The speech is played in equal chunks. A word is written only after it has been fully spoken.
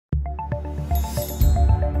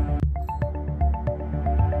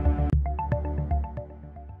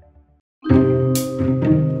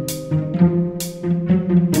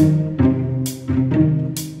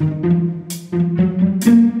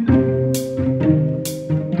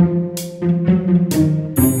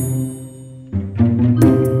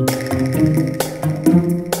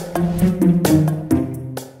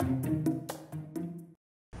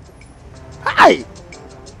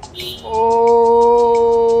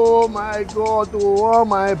my God, oh,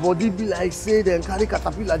 my body be like say then carry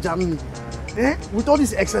caterpillar jam me. Eh? With all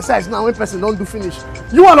this exercise now, when person don't do finish.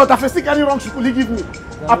 You are not a first carry wrong school give me.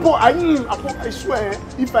 Apo, I swear,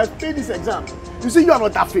 if I pay this exam, you see you are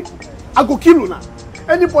not a fit. I go kill you now.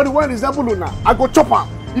 Anybody when resemble you now, I go chop her.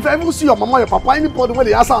 If I even see your mama, your papa, anybody when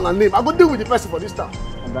they ask her name, I go deal with the person for this time.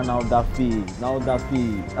 Now that fee.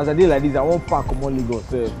 As I did like this, I won't pack come on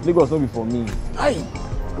Lagos. Lagos not be for me. Aye.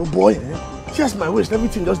 Oh boy, here's my waist,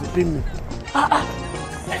 everything just depend me.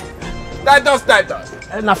 Titus.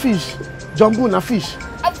 Na fish. Jumbo na fish.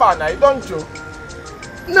 How far now? You don't chill?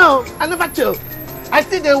 No, I never chill. I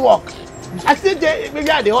still dey work. I still dey maybe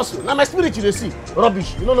I dey hustle. Now my spirit you dey see.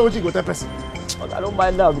 Rubbish. You don't know what you go tell person. I don't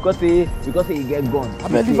mind now because he get gone. I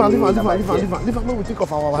better leave am. When we think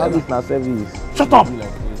of our service na service. Shut up.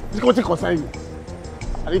 This go take concern you.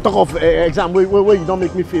 I dey talk of exam where you don't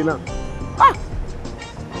make me fail now.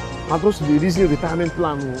 I'm supposed to be reason retirement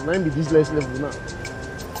plan. Now be this less level now.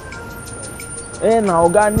 Now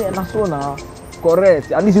Oga, na so now.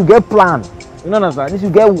 Correct. At least you get plan. You know what I'm saying? At least you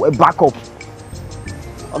get a backup.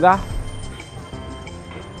 Oga,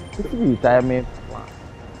 what be retirement plan?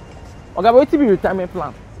 Oga, what be retirement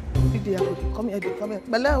plan? Come here.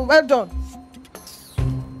 Well done.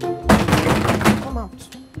 Come out.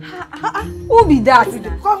 Who be that?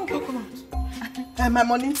 Come out. My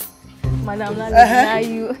money. Madam Landlady,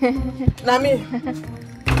 you. Na me.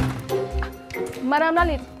 Madam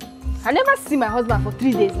Landlady, I never see my husband for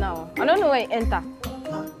 3 days now. I don't know where he enter.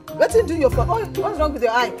 What did you do your phone? Oh, what's wrong with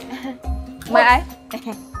your eye? My eye?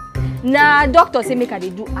 Nah, doctor say make I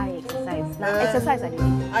do eye exercise. Nah, exercise I do.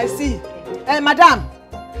 I see. Madam.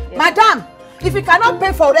 Yes. Madam, if you cannot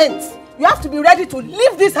pay for rent, you have to be ready to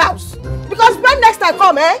leave this house. Because when next I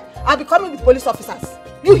come, I'll be coming with police officers.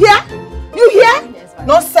 You hear? You hear? Yes,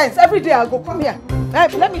 nonsense. Every day I'll go come here.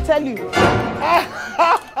 Let me tell you.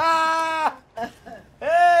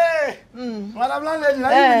 Hey! Madam Landlady,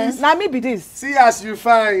 now me be this. See as you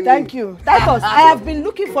find. Thank you. Titus, I have been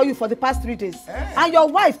looking for you for the past 3 days. And your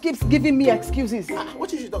wife keeps giving me excuses. What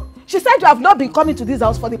did she do? She said you have not been coming to this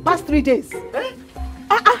house for the past 3 days.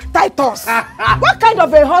 Titus, what kind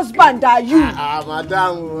of a husband are you?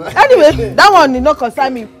 Madam. Anyway, that one did not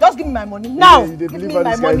concern me. Just give me my money now. You give me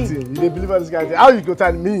my money. You believe this guy. How you go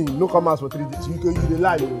tell me no come out for 3 days? You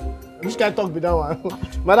lie. Which kind of talk be that one?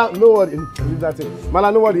 Madam, no worry. Leave that thing.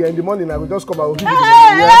 Madam, no worry. In the morning, I will just come. I will give you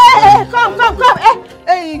Hey, come.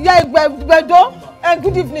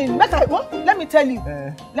 Good evening. Let me tell you.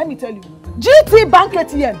 GT Bank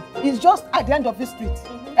ATM is just at the end of the street.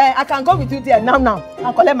 I can go with you there now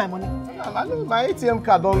and collect my money. I know my ATM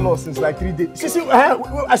card don't lost since like 3 days. See,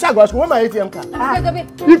 I shall go ask you, where my ATM card?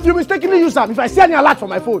 If you mistakenly use them, if I see any alert from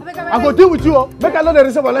my phone, I go deal with you. Make I know the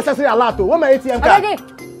receive unnecessary alert. Where my ATM card?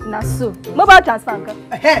 Na so. Mobile transfer.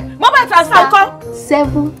 Mobile transfer.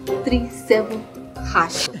 737#.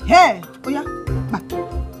 Hey, Oya.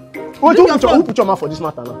 Who put your mouth for this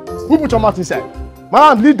matter now? Who put your mouth inside?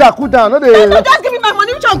 Madam, leave that, cool down. No, just give me my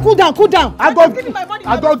money. Which one? Cool down. I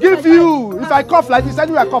go give you. If I cough like this,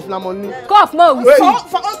 anyway I cough na money. Cough, no.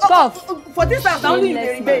 Cough. For this house, only you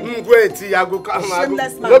remain. Wait, I go come.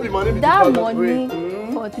 Shameless man. No be money. That money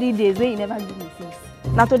for 3 days when you never give me since.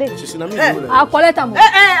 Now today. I'll collect them.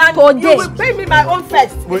 And you will pay me my own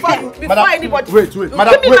first before anybody. Wait,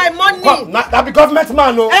 madam. Give me my money. I'll be government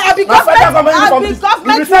man, no. I'll be government man. If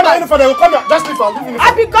you send my uniform, they will come here. Just leave for uniform.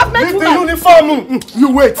 I'll be government man. Leave the uniform.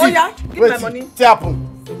 You wait. Oh yeah, give me my money. See happen.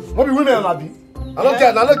 What be women on be? I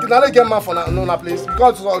don't get man for no place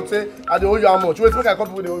because say I dey owe you how much. Wait, make I come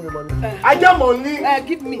people dey owe me money. I get money.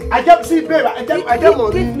 Give me. I get see babe. I get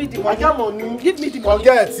money. Give me the money. I get money. Give me the money.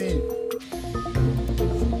 Forget it.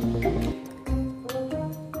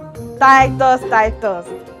 Titus.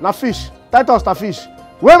 Na fish. Titus na fish.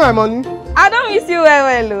 Where my money? I don't miss you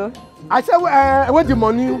well. I said where the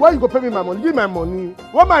money? Where you go pay me my money? Give me my money.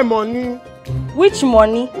 Where my money? Which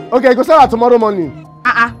money? Okay, go sell her tomorrow morning.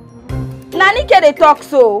 Nani can they talk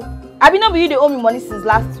so? I been not be you they owe me money since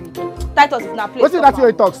last week. Titus is not place. What's that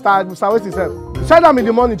you talk? Start wait yourself. Send them in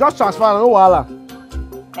the money, just transfer, no wahala.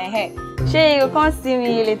 Shay, you can't see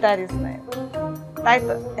me later this night.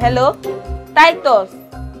 Titus. Hello? Titus.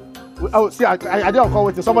 Oh, see, I didn't call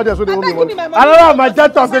waiting. Somebody else will owe me money. I don't know, my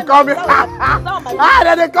debtors, they call me.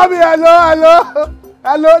 Then they call me,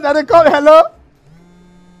 hello. Then they call me, hello.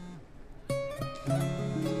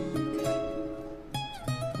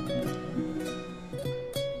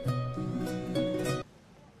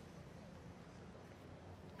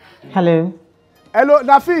 Hello.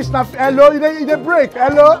 Na fish, hello, you dey break,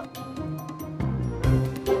 hello.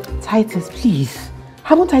 Titus, please.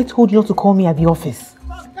 Haven't I told you not to call me at the office?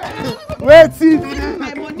 Wait, see,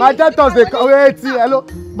 My debtors they wait. Hello,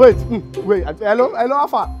 wait. Hello,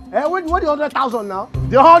 Alpha. What the 100,000 now?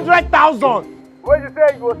 The 100,000. When you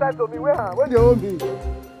say you will send to me, when they owe me?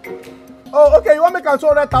 Oh, okay. You want me to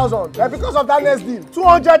 200,000? Because of that next deal,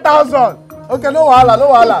 200,000. Okay, no wahala. No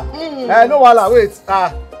wahala. Wait.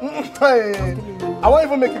 I won't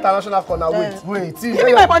even make international call now. Wait. See, give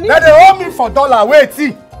me my money. Then they owe me for dollar. Wait,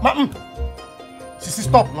 see. See,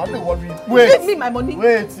 stop. Now they worry. Wait. Give me my money.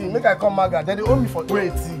 Wait, see. Make I come maga. Then they owe me for.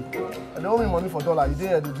 Wait, see. They owe me money for dollar. You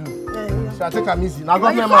didn't have to do. So I take a easy. Now go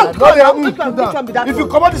me man. If you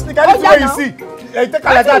come out this nigga, anything you see, take a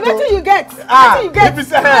like that. Anything you get. If you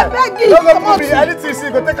say, don't go me. Anything you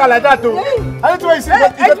see, go take a like that too. Anything you see, go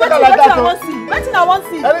take a like that too. Anything I want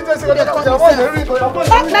see. Anything you see, go take a like that.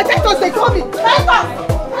 Like Titus, they told me.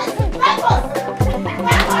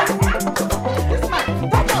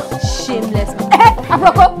 Shameless.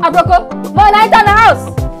 Abroko. Boy, night in the house.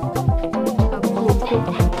 Abroko.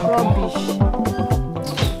 Rubbish.